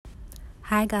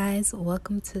Hi guys,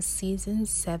 welcome to season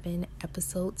 7,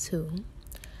 episode 2.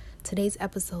 Today's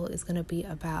episode is going to be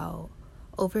about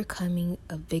overcoming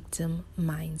a victim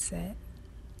mindset.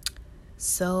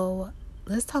 So,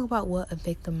 let's talk about what a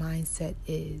victim mindset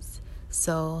is.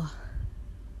 So,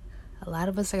 a lot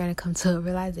of us are going to come to a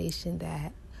realization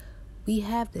that we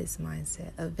have this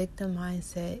mindset. A victim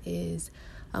mindset is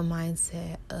a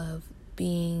mindset of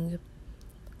being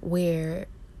where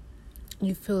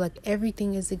you feel like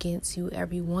everything is against you,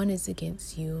 everyone is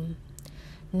against you.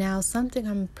 Now, something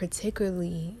I'm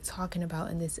particularly talking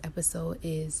about in this episode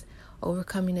is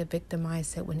overcoming a victim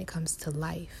mindset when it comes to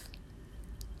life.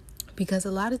 Because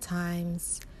a lot of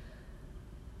times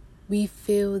we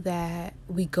feel that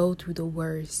we go through the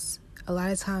worst. A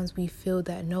lot of times we feel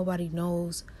that nobody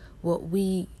knows what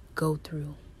we go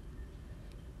through.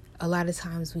 A lot of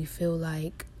times we feel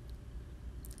like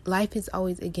life is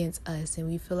always against us, and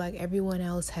we feel like everyone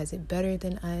else has it better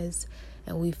than us,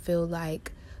 and we feel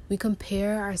like we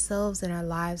compare ourselves and our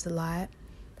lives a lot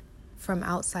from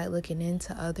outside looking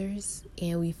into others,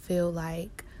 and we feel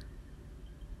like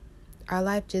our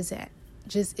life just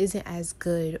isn't as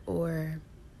good, or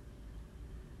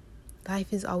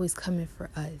life is always coming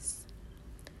for us,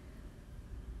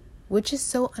 which is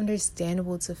so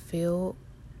understandable to feel.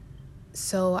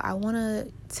 So I want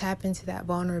to tap into that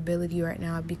vulnerability right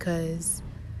now because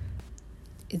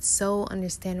it's so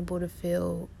understandable to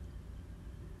feel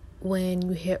when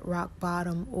you hit rock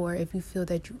bottom, or if you feel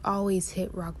that you always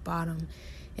hit rock bottom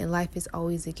and life is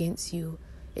always against you.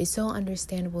 It's so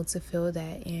understandable to feel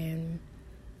that, and,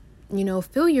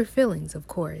 feel your feelings, of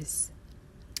course.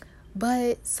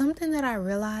 But something that I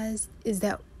realized is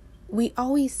that we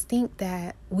always think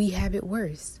that we have it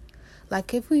worse.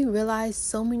 Like, if we realize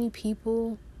so many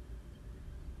people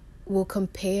will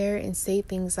compare and say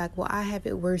things like, well, I have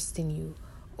it worse than you,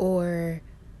 or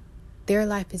their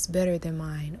life is better than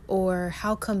mine, or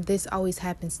how come this always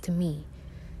happens to me?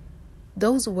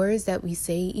 Those words that we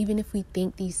say, even if we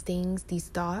think these things, these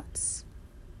thoughts,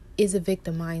 is a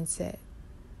victim mindset.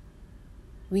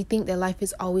 We think that life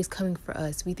is always coming for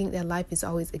us. We think that life is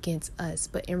always against us.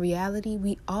 But in reality,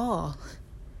 we all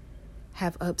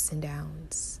have ups and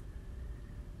downs.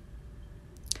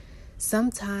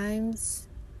 Sometimes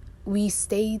we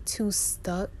stay too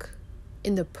stuck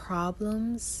in the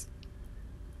problems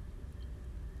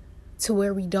to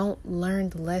where we don't learn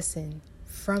the lesson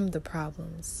from the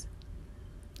problems,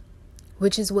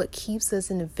 which is what keeps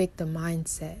us in a victim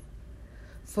mindset.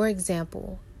 For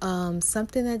example,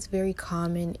 something that's very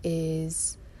common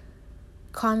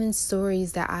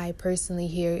stories that I personally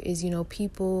hear is,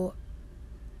 people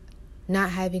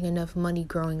not having enough money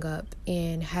growing up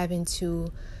and having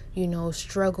to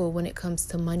struggle when it comes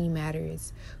to money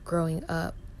matters growing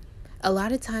up. A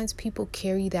lot of times people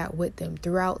carry that with them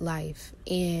throughout life,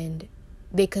 and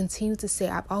they continue to say,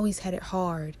 I've always had it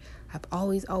hard. I've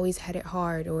always had it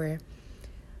hard. Or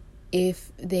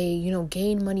if they,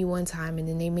 gain money one time and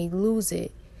then they may lose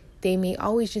it, they may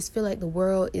always just feel like the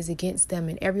world is against them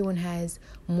and everyone has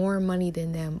more money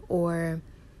than them, or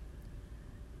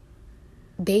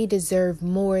they deserve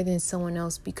more than someone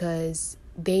else because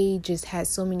they just had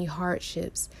so many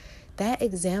hardships. That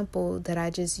example that I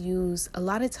just used, a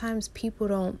lot of times people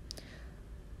don't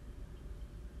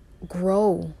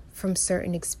grow from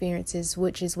certain experiences,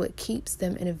 which is what keeps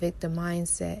them in a victim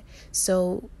mindset.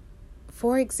 So,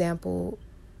 for example,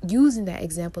 using that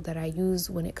example that I use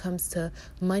when it comes to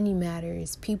money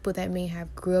matters, people that may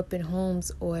have grew up in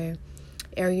homes or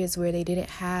areas where they didn't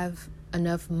have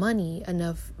enough money,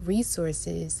 enough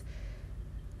resources,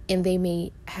 and they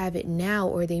may have it now,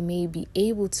 or they may be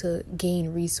able to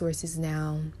gain resources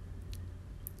now.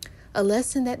 A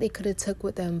lesson that they could have took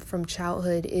with them from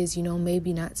childhood is,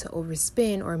 maybe not to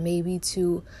overspend, or maybe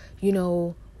to,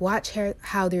 watch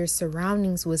how their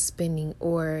surroundings was spending,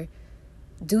 or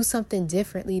do something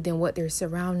differently than what their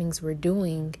surroundings were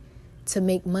doing to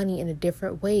make money in a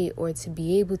different way, or to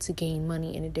be able to gain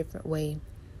money in a different way.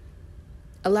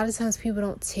 A lot of times people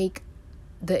don't take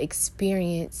the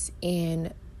experience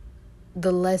and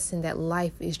the lesson that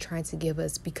life is trying to give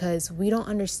us, because we don't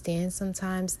understand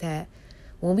sometimes that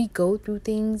when we go through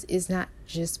things, it's not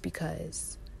just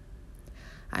because.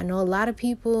 I know a lot of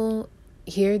people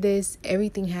hear this,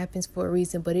 everything happens for a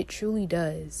reason, but it truly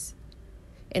does.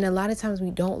 And a lot of times we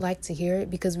don't like to hear it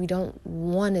because we don't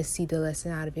want to see the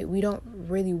lesson out of it. We don't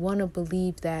really want to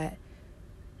believe that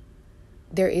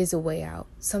there is a way out.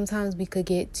 Sometimes we could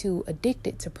get too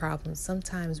addicted to problems.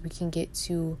 Sometimes we can get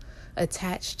too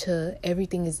attached to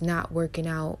everything is not working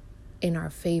out in our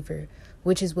favor,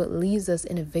 which is what leaves us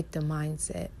in a victim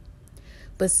mindset.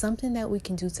 But something that we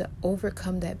can do to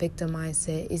overcome that victim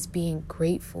mindset is being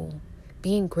grateful.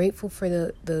 being grateful for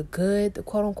the good, the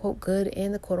quote unquote good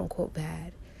and the quote unquote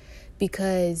bad.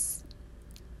 Because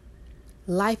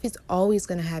life is always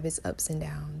going to have its ups and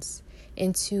downs.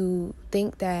 And to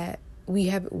think that we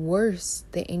have it worse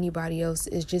than anybody else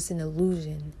is just an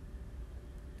illusion.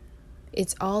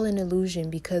 It's all an illusion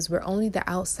because we're only the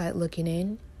outside looking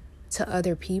in to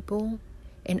other people,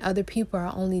 and other people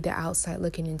are only the outside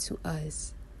looking into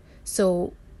us.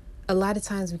 So a lot of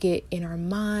times we get in our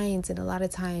minds, and a lot of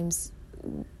times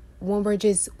when we're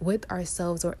just with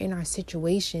ourselves or in our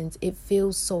situations, it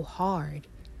feels so hard.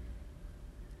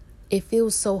 It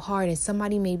feels so hard, and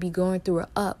somebody may be going through an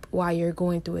up while you're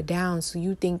going through a down, so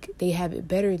you think they have it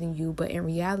better than you, but in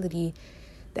reality,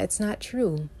 that's not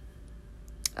true.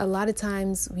 A lot of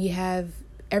times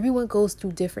everyone goes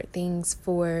through different things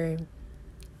for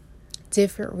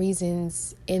different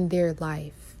reasons in their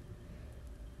life,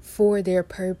 for their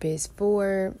purpose,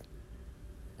 for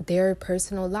their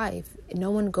personal life. No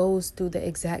one goes through the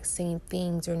exact same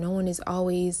things, or no one is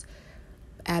always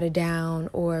at a down,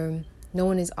 or no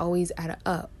one is always at a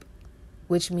up,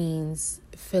 which means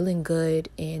feeling good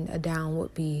and a down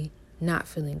would be not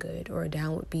feeling good, or a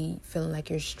down would be feeling like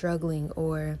you're struggling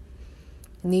or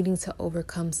needing to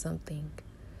overcome something.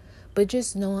 But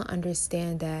just know and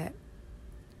understand that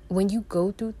when you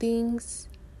go through things,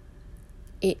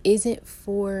 it isn't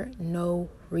for no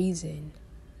reason.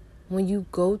 When you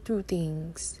go through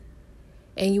things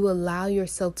and you allow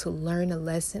yourself to learn a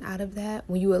lesson out of that,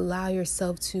 when you allow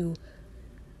yourself to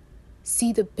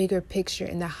see the bigger picture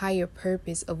and the higher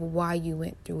purpose of why you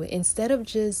went through it, instead of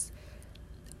just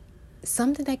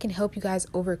something that can help you guys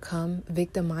overcome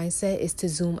victim mindset is to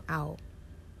zoom out.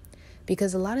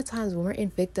 Because a lot of times when we're in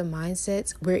victim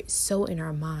mindsets, we're so in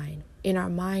our mind. And our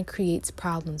mind creates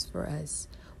problems for us.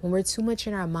 When we're too much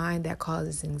in our mind, that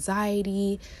causes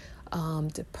anxiety,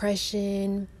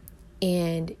 depression.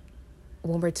 And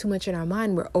when we're too much in our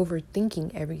mind, we're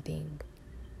overthinking everything.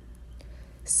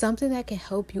 Something that can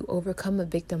help you overcome a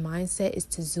victim mindset is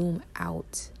to zoom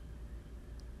out.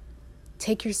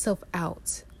 Take yourself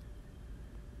out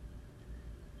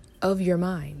of your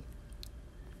mind.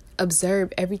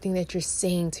 Observe everything that you're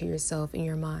saying to yourself in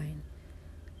your mind.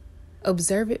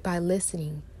 Observe it by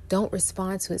listening. Don't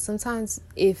respond to it. Sometimes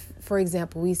if, for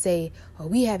example, we say, oh,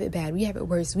 we have it bad, we have it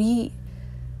worse, we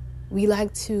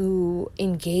like to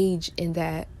engage in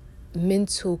that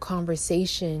mental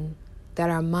conversation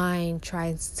that our mind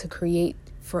tries to create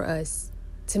for us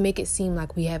to make it seem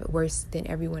like we have it worse than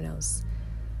everyone else.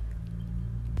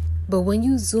 But when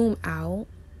you zoom out,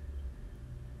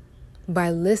 by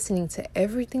listening to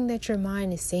everything that your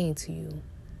mind is saying to you,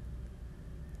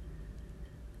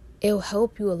 it'll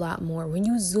help you a lot more. When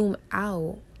you zoom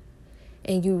out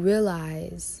and you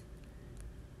realize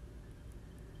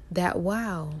that,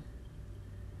 wow,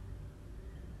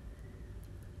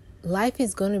 life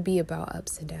is going to be about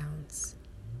ups and downs.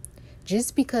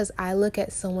 Just because I look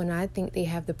at someone and I think they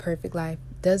have the perfect life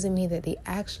doesn't mean that they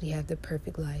actually have the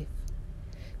perfect life.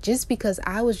 Just because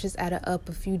I was just at a up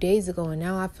a few days ago and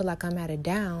now I feel like I'm at a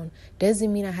down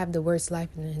doesn't mean I have the worst life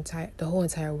in the whole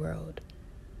entire world.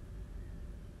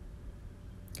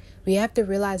 We have to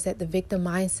realize that the victim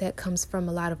mindset comes from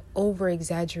a lot of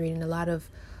over-exaggerating, a lot of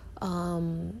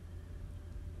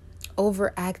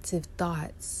overactive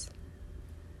thoughts.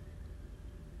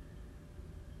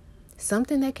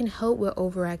 Something that can help with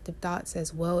overactive thoughts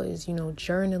as well is,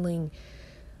 journaling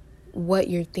what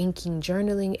you're thinking,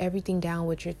 journaling everything down,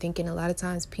 what you're thinking. A lot of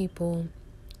times people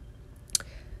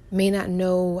may not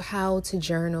know how to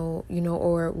journal,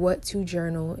 or what to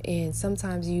journal. And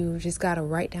sometimes you just got to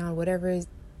write down whatever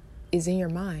is in your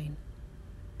mind,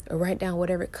 or write down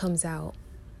whatever comes out.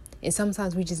 And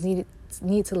sometimes we just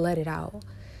need to let it out.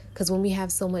 Because when we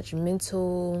have so much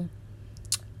mental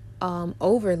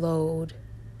overload,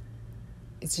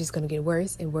 it's just going to get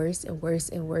worse and worse and worse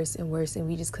and worse and worse. And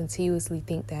we just continuously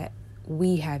think that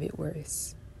we have it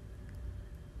worse.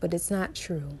 But it's not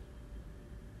true.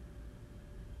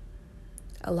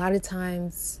 A lot of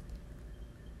times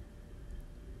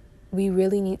we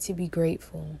really need to be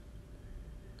grateful.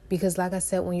 Because like I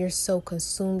said, when you're so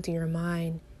consumed in your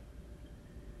mind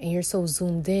and you're so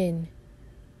zoomed in,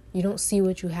 you don't see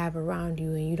what you have around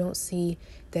you, and you don't see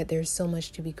that there's so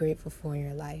much to be grateful for in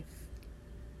your life.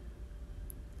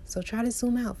 So try to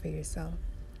zoom out for yourself.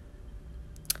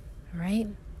 All right?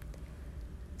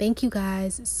 Thank you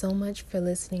guys so much for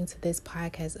listening to this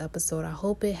podcast episode. I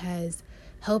hope it has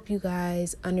helped you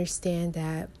guys understand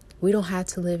that we don't have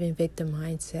to live in victim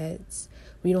mindsets.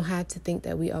 We don't have to think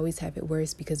that we always have it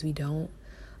worse, because we don't.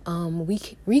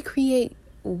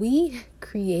 We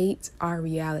create our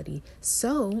reality.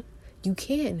 So you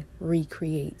can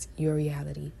recreate your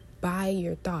reality. by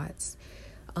your thoughts.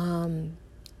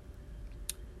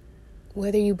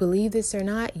 Whether you believe this or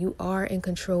not, you are in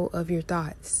control of your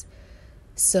thoughts.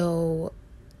 So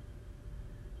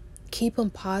keep them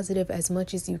positive as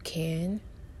much as you can.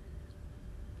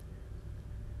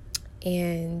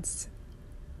 And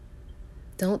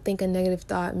don't think a negative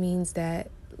thought means that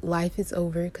life is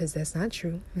over, because that's not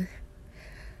true.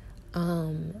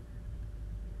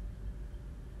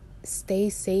 Stay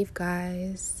safe,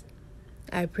 guys.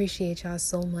 I appreciate y'all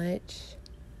so much.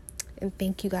 And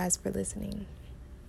thank you guys for listening.